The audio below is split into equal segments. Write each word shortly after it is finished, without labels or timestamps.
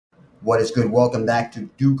What is good? Welcome back to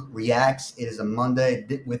Duke Reacts. It is a Monday.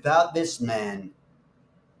 Without this man,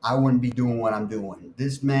 I wouldn't be doing what I'm doing.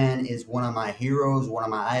 This man is one of my heroes, one of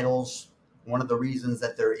my idols, one of the reasons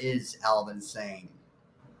that there is Alvin Sane.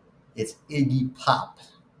 It's Iggy Pop.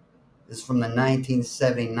 This is from the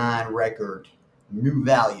 1979 record, New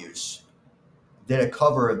Values. Did a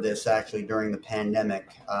cover of this actually during the pandemic,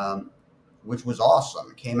 which was awesome.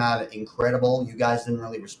 It came out incredible. You guys didn't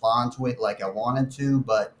really respond to it like I wanted to,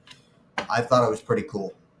 but I thought it was pretty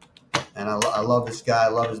cool. And I love this guy. I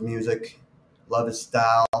love his music. Love his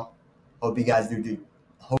style. Hope you guys do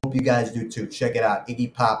too. Check it out.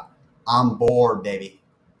 Iggy Pop. I'm bored, baby.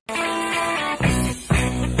 What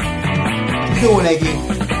you doing, Iggy?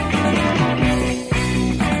 Look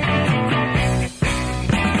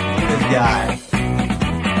at this guy.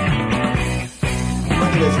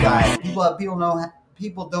 Look at this guy.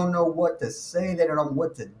 People don't know what to say. They don't know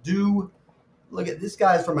what to do. Look at this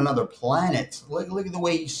guy's from another planet. Look at the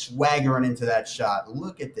way he's swaggering into that shot.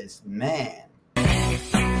 Look at this man. With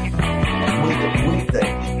the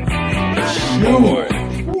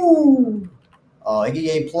shoe. Woo. Oh, Iggy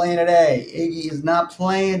ain't playing today. Iggy is not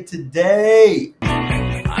playing today.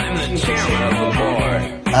 I'm the chairman of the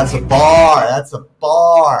board. That's a bar. That's a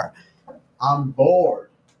bar. I'm bored.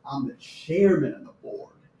 I'm the chairman of the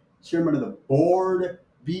board. Chairman of the board.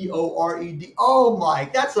 B-O-R-E-D. Oh my,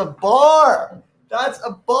 that's a bar. That's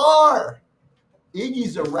a bar.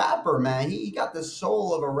 Iggy's a rapper, man. He got the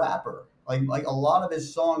soul of a rapper. Like a lot of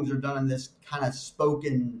his songs are done in this kind of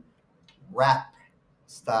spoken rap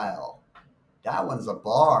style. That one's a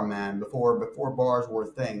bar, man. Before bars were a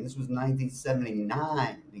thing. This was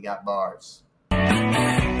 1979. He got bars.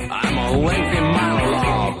 I'm a lengthy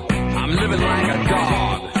monologue. I'm living like a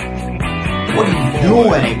dog. What are you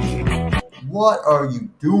doing, Iggy? What are you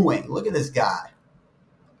doing? Look at this guy.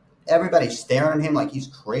 Everybody's staring at him like he's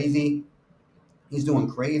crazy. He's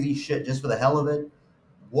doing crazy shit just for the hell of it.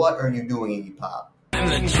 What are you doing, Iggy Pop? I'm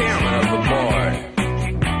the chairman of the board.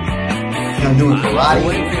 I'm doing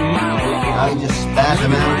karate. Now Now he just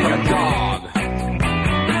spazzing out. like a dog.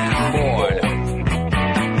 I'm bored.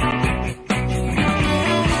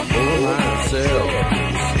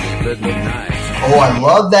 Oh, I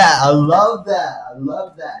love that. I love that. I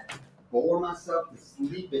love that. Bore myself to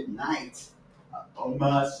sleep at night. I bore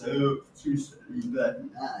myself to sleep at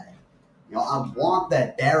night. You know, I want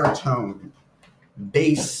that baritone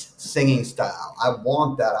bass singing style. I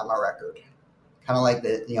want that on my record. Kind of like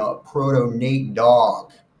the, proto Nate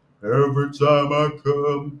Dogg. Every time I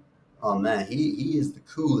come. Oh man, he is the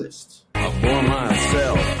coolest. I bore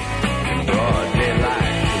myself in broad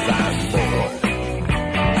daylight because I'm bored.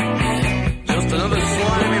 Just another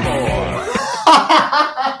slimy boy.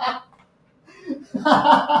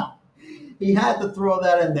 He had to throw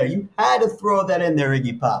that in there. You had to throw that in there,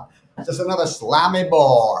 Iggy Pop. Just another slimy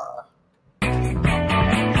bar.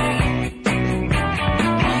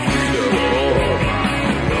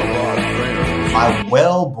 My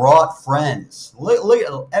well-brought friends. Look,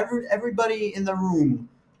 everybody in the room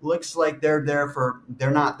looks like they're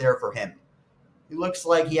not there for him. He looks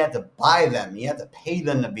like he had to buy them. He had to pay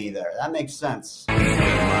them to be there. That makes sense.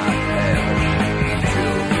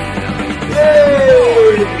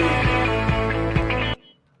 Yay!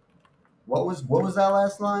 What was that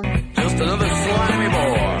last line? Just another slimy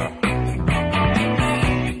boy.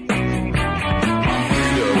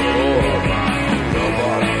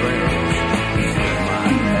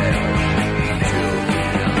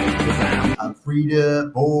 I'm free to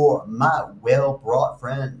bore my well-brought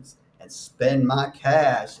friends and spend my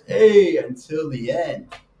cash, hey, until the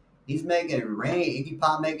end. He's making it rain. Iggy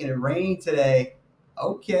Pop making it rain today.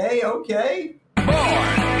 Okay. Bored.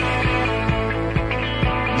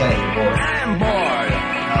 Yeah, he's bored. I'm bored.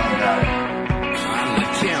 Oh, got it. I'm the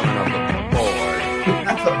chairman of the board.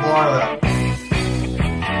 That's a bar, though.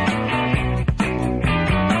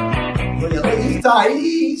 Look, he's tired.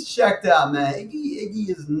 He's checked out, man. Iggy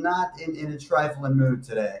is not in a trifling mood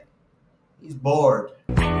today. He's bored.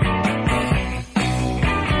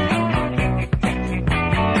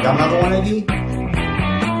 Got another one, Iggy?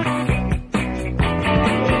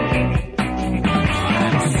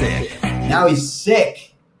 I'm sick. Now he's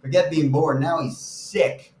sick. Forget being bored. Now he's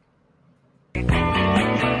sick.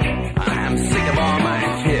 I'm sick of all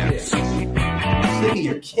my kicks. Sick of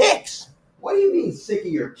your kicks? What do you mean sick of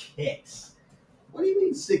your kicks? What do you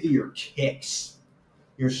mean sick of your kicks?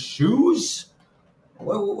 Your shoes?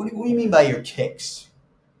 What do you mean by your kicks?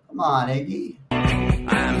 Come on, Iggy.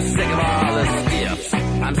 I'm sick of all the skips.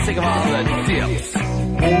 I'm sick of all the dips. Ooh,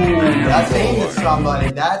 that's aimed at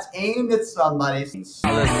somebody. That's aimed at somebody.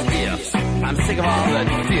 All the skips. I'm sick of all the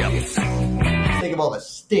dips. Sick of of all the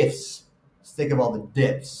stiffs. Sick of all the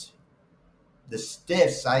dips. The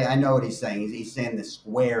stiffs, I know what he's saying. He's saying the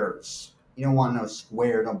squares. You don't want no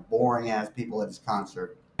square, no boring ass people at his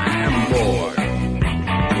concert. I'm bored. What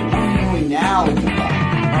are you doing now?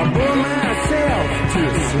 I bore myself to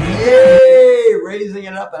sleep. Yay! Raising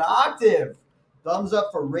it up an octave. Thumbs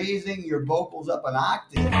up for raising your vocals up an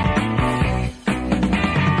octave.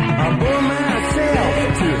 I bore myself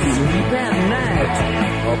to sleep at night.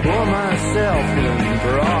 I bore myself in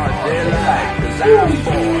broad daylight 'cause I'm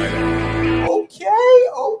bored. Okay.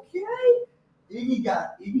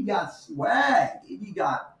 Iggy got swag. Iggy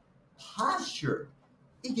got posture.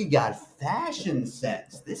 Iggy got fashion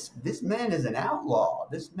sense. This man is an outlaw.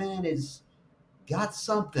 This man is got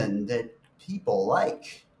something that people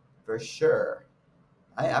like, for sure.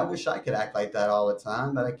 I wish I could act like that all the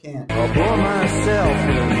time, but I can't. I bore myself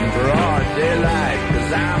in broad daylight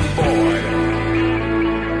 'cause I'm bored.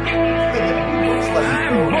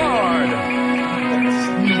 I'm bored.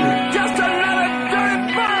 Just another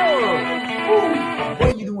dirty fool. What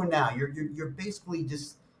are you doing now? You're basically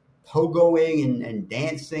just pogoing and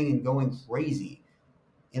dancing and going crazy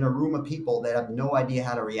in a room of people that have no idea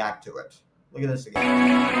how to react to it. Look at this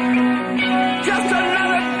again. Just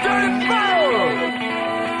another dirty fool.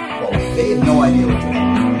 Well, they have no idea what to do.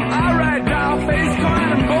 All right, dollface, come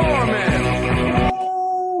on and bore me.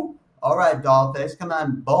 Ooh. All right, dollface, come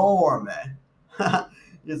on, bore me.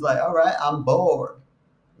 He's like, all right, I'm bored.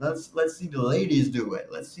 Let's see the ladies do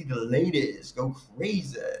it. Let's see the ladies go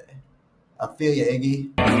crazy. I feel you,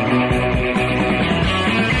 Iggy.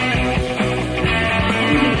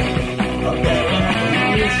 Okay.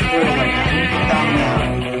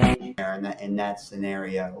 In that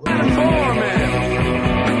scenario. Bore me.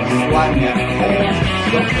 Sliding that pole,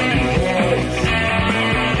 jumping in the air,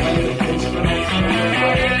 playing the instruments and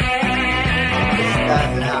everything. This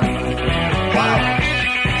guy's an outlaw. Wow.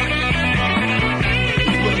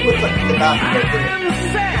 He looks like he's about to get rid of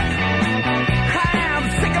I'm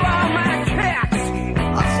sick of all my cats.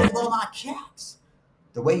 I'm sick of all my cats.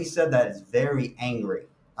 The way he said that is very angry.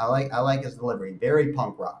 I like his delivery. Very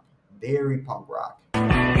punk rock. Very punk rock.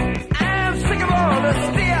 I'm sick of all the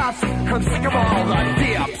stiffs. I'm sick of all the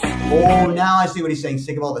dips. Oh, now I see what he's saying.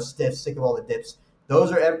 Sick of all the stiffs. Sick of all the dips.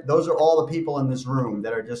 Those are all the people in this room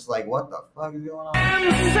that are just like, what the fuck is going on?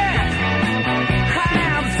 I'm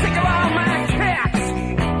sick of all my cats.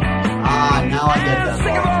 Ah, now I get that. I'm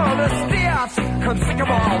sick of all the stiffs. I'm sick of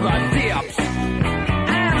all the dips.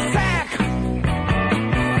 I'm sick.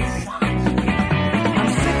 I'm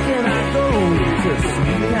sick and I go to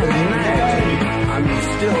sleep at night. I'm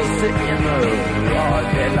still sick in the broad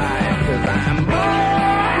daylight 'cause I'm bored.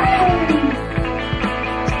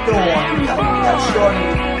 Go on,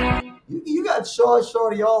 you got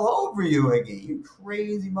shorty all over you, Iggy. You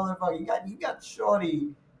crazy motherfucker. You got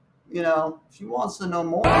shorty. You know, she wants to know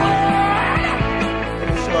more. Shorty.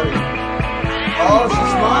 Oh, she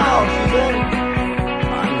smiles. She's in.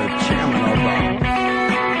 I'm the chairman of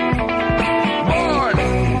the board.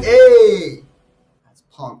 Hey, that's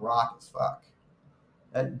punk rock as fuck.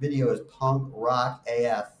 That video is punk rock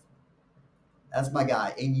AF. That's my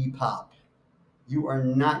guy, Iggy Pop. You are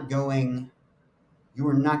not going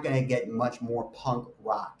to get much more punk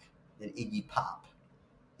rock than Iggy Pop.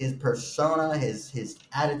 His persona, his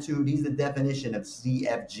attitude, he's the definition of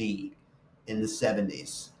CFG in the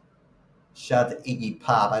 70s. Shout out to Iggy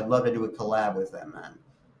Pop. I'd love to do a collab with him, man.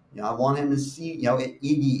 You know, I want him to see, you know,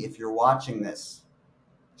 Iggy, if you're watching this,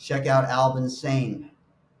 check out Alvin Sane.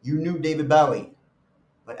 You knew David Bowie,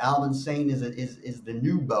 but Alvin Sane is the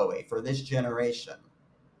new Bowie for this generation.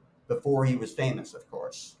 Before he was famous, of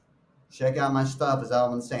course. Check out my stuff, as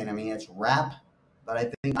Alvin Sane. I mean, it's rap, but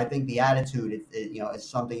I think the attitude, is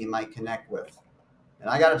something you might connect with. And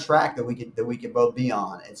I got a track that we could both be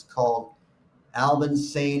on. It's called Alvin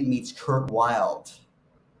Sane meets Kurt Wilde.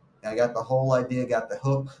 And I got the whole idea, got the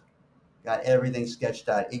hook, got everything sketched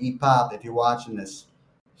out. Iggy Pop, if you're watching this,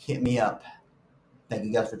 hit me up. Thank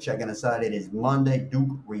you guys for checking us out. It is Monday.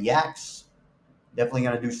 Duke Reacts. Definitely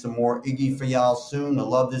going to do some more Iggy for y'all soon. I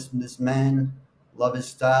love this man. Love his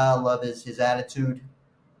style. Love his attitude.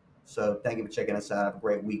 So thank you for checking us out. Have a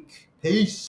great week. Peace.